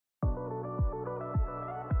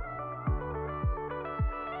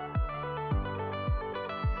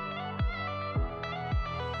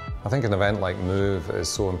I think an event like Move is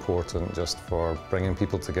so important just for bringing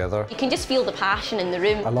people together. You can just feel the passion in the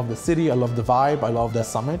room. I love the city, I love the vibe, I love the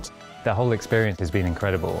summit. The whole experience has been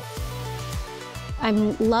incredible.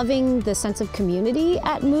 I'm loving the sense of community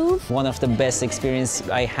at Move. One of the best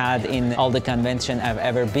experiences I had in all the convention I've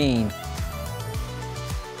ever been.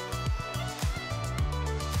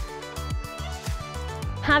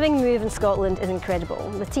 Having Move in Scotland is incredible.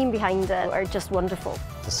 The team behind it are just wonderful.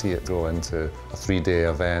 To see it grow into a 3-day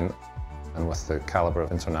event, and with the calibre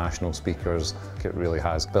of international speakers, it really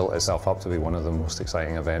has built itself up to be one of the most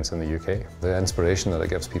exciting events in the UK. The inspiration that it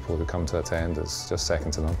gives people who come to attend is just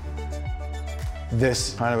second to none.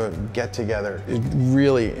 This kind of a get-together is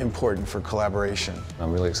really important for collaboration.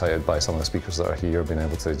 I'm really excited by some of the speakers that are here, being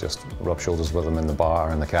able to just rub shoulders with them in the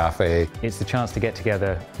bar and the cafe. It's the chance to get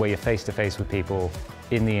together where you're face to face with people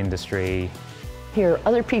in the industry. Hear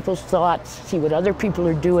other people's thoughts, see what other people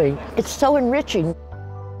are doing. It's so enriching.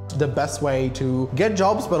 The best way to get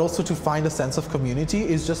jobs, but also to find a sense of community,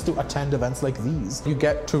 is just to attend events like these. You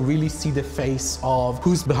get to really see the face of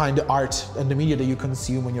who's behind the art and the media that you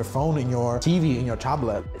consume on your phone, in your TV, in your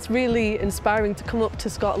tablet. It's really inspiring to come up to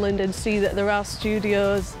Scotland and see that there are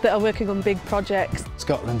studios that are working on big projects.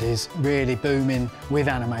 Scotland is really booming with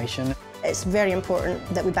animation. It's very important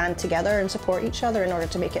that we band together and support each other in order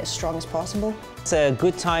to make it as strong as possible. It's a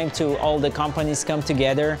good time to all the companies come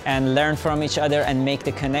together and learn from each other and make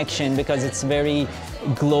the connection, because it's very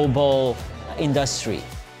global industry.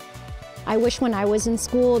 I wish when I was in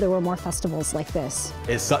school there were more festivals like this.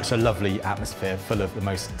 It's such a lovely atmosphere full of the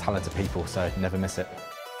most talented people, so never miss it.